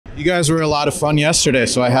You guys were a lot of fun yesterday,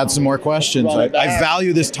 so I had some more questions. I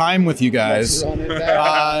value this time with you guys.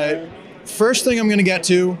 First thing I'm going to get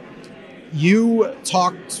to, you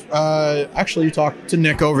talked to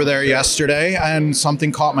Nick over there yesterday, and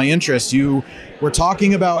something caught my interest. You were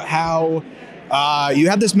talking about how you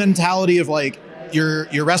had this mentality of like your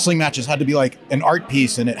wrestling matches had to be like an art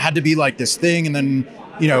piece, and it had to be like this thing, and then,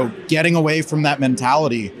 you know, getting away from that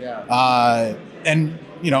mentality. And,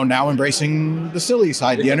 you know, now embracing the silly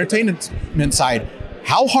side, the entertainment side.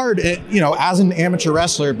 How hard, as an amateur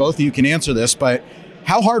wrestler, both of you can answer this, but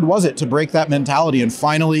how hard was it to break that mentality and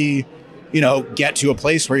finally, you know, get to a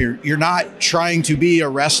place where you're not trying to be a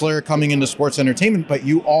wrestler coming into sports entertainment, but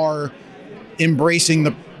you are embracing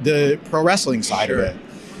the pro wrestling side of it?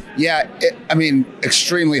 Yeah,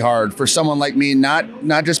 extremely hard for someone like me, not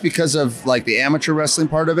just because of like the amateur wrestling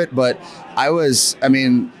part of it, but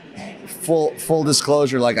full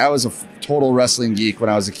disclosure, like I was a total wrestling geek when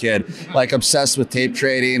I was a kid, like obsessed with tape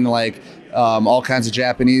trading, like all kinds of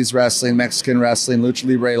Japanese wrestling, Mexican wrestling, lucha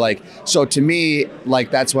libre. Like, so to me,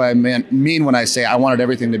 like that's what I mean when I say I wanted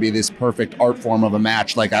everything to be this perfect art form of a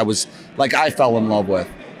match, like I fell in love with.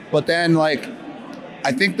 But then, like,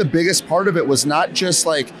 I think the biggest part of it was not just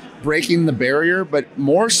like breaking the barrier, but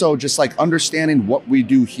more so just like understanding what we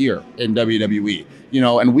do here in WWE, you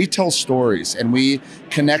know, and we tell stories and we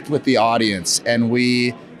connect with the audience and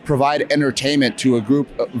we provide entertainment to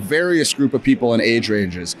a various group of people in age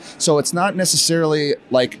ranges. So it's not necessarily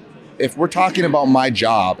like, if we're talking about my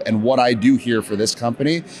job and what I do here for this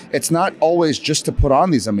company, it's not always just to put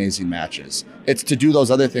on these amazing matches. It's to do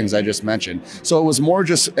those other things I just mentioned. So it was more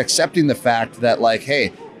just accepting the fact that, like,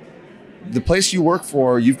 hey, the place you work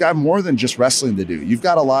for, you've got more than just wrestling to do. You've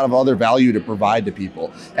got a lot of other value to provide to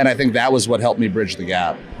people. And I think that was what helped me bridge the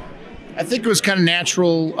gap. I think it was kind of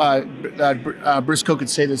natural. Briscoe could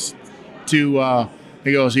say this to,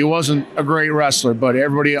 he goes, he wasn't a great wrestler, but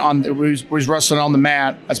everybody was wrestling on the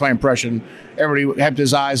mat. That's my impression. Everybody had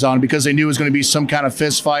his eyes on him because they knew it was going to be some kind of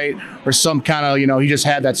fist fight or some kind of, he just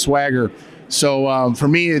had that swagger. So for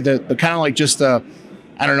me, the kind of like just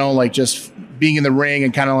like just being in the ring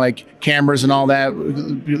and kind of like cameras and all that, a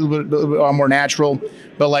little bit more natural.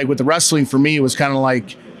 But like with the wrestling, for me, it was kind of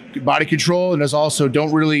like body control, and there's also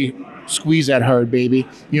don't really squeeze that hard, baby.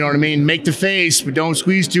 You know what I mean? Make the face, but don't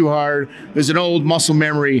squeeze too hard. There's an old muscle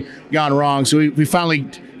memory gone wrong. So we finally,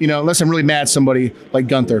 unless I'm really mad at somebody like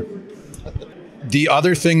Gunther. The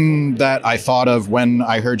other thing that I thought of when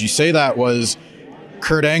I heard you say that was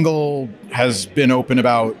Kurt Angle has been open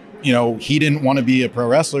about, he didn't want to be a pro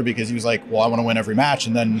wrestler because he was like, well, I want to win every match.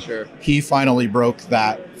 And then he finally broke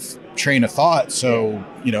that train of thought. So,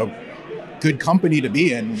 good company to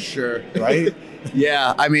be in. Sure. Right?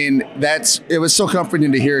 Yeah. I mean, it was so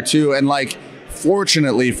comforting to hear too. And like,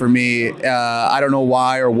 fortunately for me, I don't know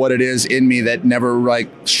why or what it is in me that never like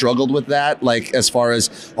struggled with that. Like as far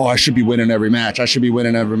as, I should be winning every match. I should be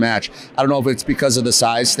winning every match. I don't know if it's because of the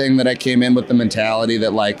size thing that I came in with the mentality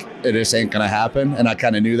that like, it just ain't going to happen. And I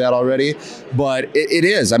kind of knew that already, but it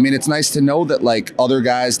is. I mean, it's nice to know that like other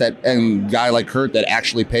guys and guy like Kurt that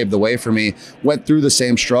actually paved the way for me went through the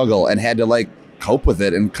same struggle and had to like cope with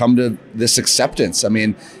it and come to this acceptance. I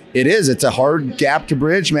mean, it's a hard gap to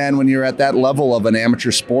bridge, man, when you're at that level of an amateur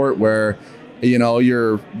sport where,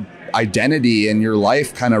 your identity and your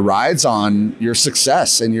life kind of rides on your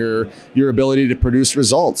success and your ability to produce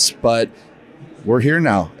results. But we're here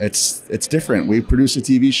now. It's different. We produce a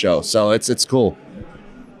TV show, so it's cool.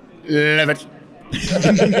 Love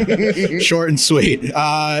it. Short and sweet.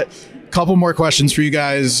 Couple more questions for you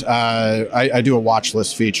guys. I do a watch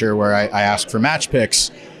list feature where I ask for match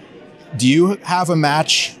picks. Do you have a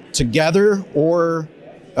match together, or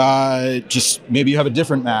just maybe you have a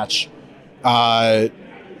different match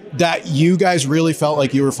that you guys really felt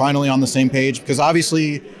like you were finally on the same page? Because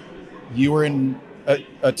obviously you were in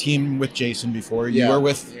a team with Jason before. You were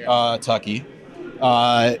with Tucky.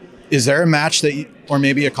 Is there a match or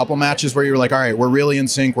maybe a couple matches where you were like, all right, we're really in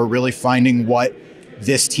sync. We're really finding what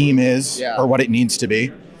this team is or what it needs to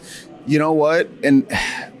be? You know what? And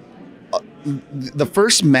the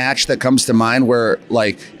first match that comes to mind where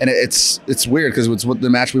like, and it's weird because it's the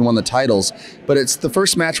match we won the titles, but it's the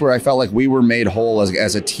first match where I felt like we were made whole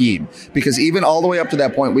as a team, because even all the way up to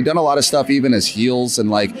that point, we'd done a lot of stuff even as heels, and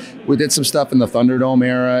like we did some stuff in the Thunderdome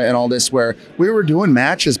era and all this where we were doing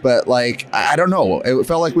matches, but like, I don't know, it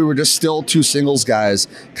felt like we were just still two singles guys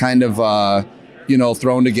kind of,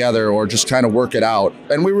 thrown together or just trying to work it out.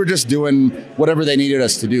 And we were just doing whatever they needed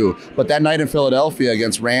us to do. But that night in Philadelphia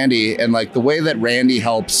against Randy, and like the way that Randy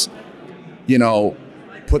helps,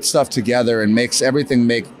 put stuff together and makes everything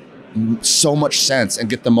make so much sense and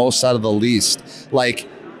get the most out of the least. Like,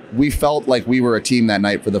 we felt like we were a team that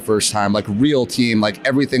night for the first time, like real team, like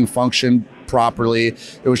everything functioned properly.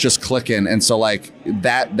 It was just clicking. And so like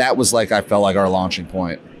that was like, I felt like our launching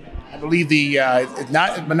point. I believe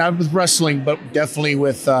not with wrestling, but definitely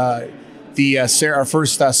with our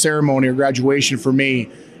first ceremony or graduation for me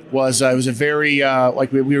was it was a very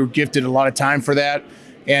like we were gifted a lot of time for that.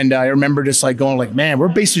 And I remember just like going like, man, we're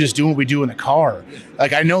basically just doing what we do in the car.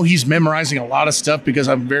 Like, I know he's memorizing a lot of stuff because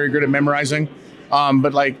I'm very good at memorizing.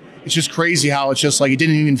 But like, it's just crazy how it's just like, it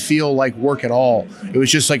didn't even feel like work at all. It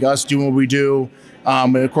was just like us doing what we do.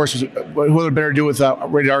 And of course, what would better do with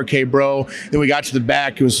Rated RK Bro? Then we got to the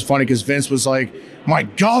back. It was funny because Vince was like, my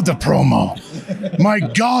God, the promo. My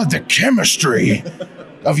God, the chemistry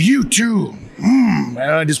of you two. And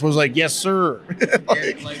I just was like, yes, sir.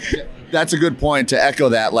 That's a good point to echo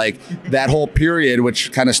that. Like that whole period,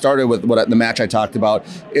 which kind of started with what the match I talked about,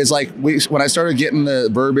 is like when I started getting the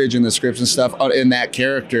verbiage and the scripts and stuff in that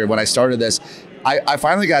character, when I started this, I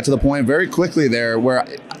finally got to the point very quickly there where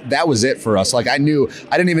that was it for us. Like I knew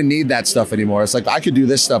I didn't even need that stuff anymore. It's like I could do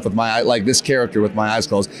this stuff with my, like this character with my eyes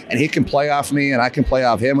closed, and he can play off me and I can play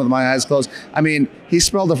off him with my eyes closed. I mean, he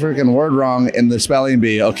spelled the freaking word wrong in the spelling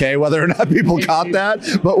bee, okay? Whether or not people caught that,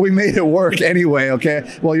 but we made it work anyway,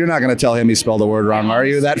 okay? Well, you're not going to tell him he spelled the word wrong, are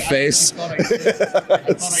you? That face. I thought I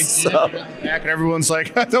did. And everyone's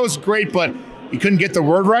like, that was great, but you couldn't get the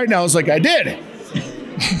word right? And I was like, I did.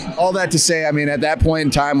 All that to say, I mean, at that point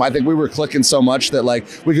in time, I think we were clicking so much that like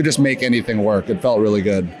we could just make anything work. It felt really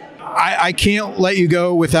good. I can't let you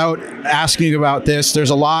go without asking about this.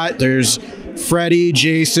 There's a lot. There's Freddie,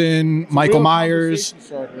 Jason, Michael Myers.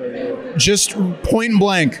 Just point and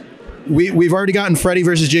blank. We've already gotten Freddie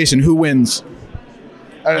versus Jason. Who wins?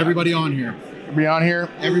 Everybody on here. Everybody on here?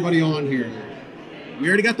 Everybody on here. We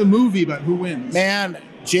already got the movie, but who wins? Man,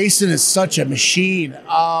 Jason is such a machine.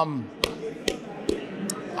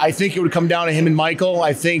 I think it would come down to him and Michael.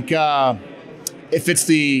 I think if it's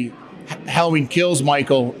the Halloween Kills,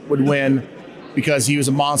 Michael would win because he was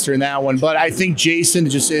a monster in that one. But I think Jason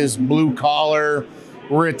just is blue collar.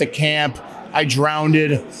 We're at the camp. I drowned.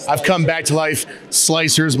 I've come back to life.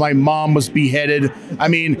 Slicers. My mom was beheaded. I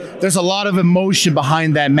mean, there's a lot of emotion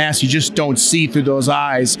behind that mask. You just don't see through those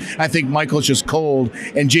eyes. I think Michael's just cold,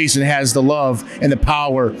 and Jason has the love and the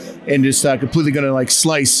power, and just completely gonna like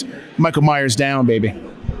slice Michael Myers down, baby.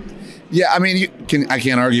 Yeah, I mean, I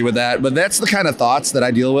can't argue with that, but that's the kind of thoughts that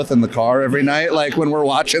I deal with in the car every night, like when we're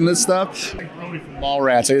watching this stuff. Like Brody from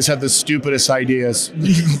Mallrats, I just have the stupidest ideas.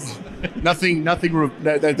 nothing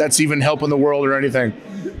that's even helping the world or anything.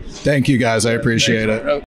 Thank you, guys. I appreciate it.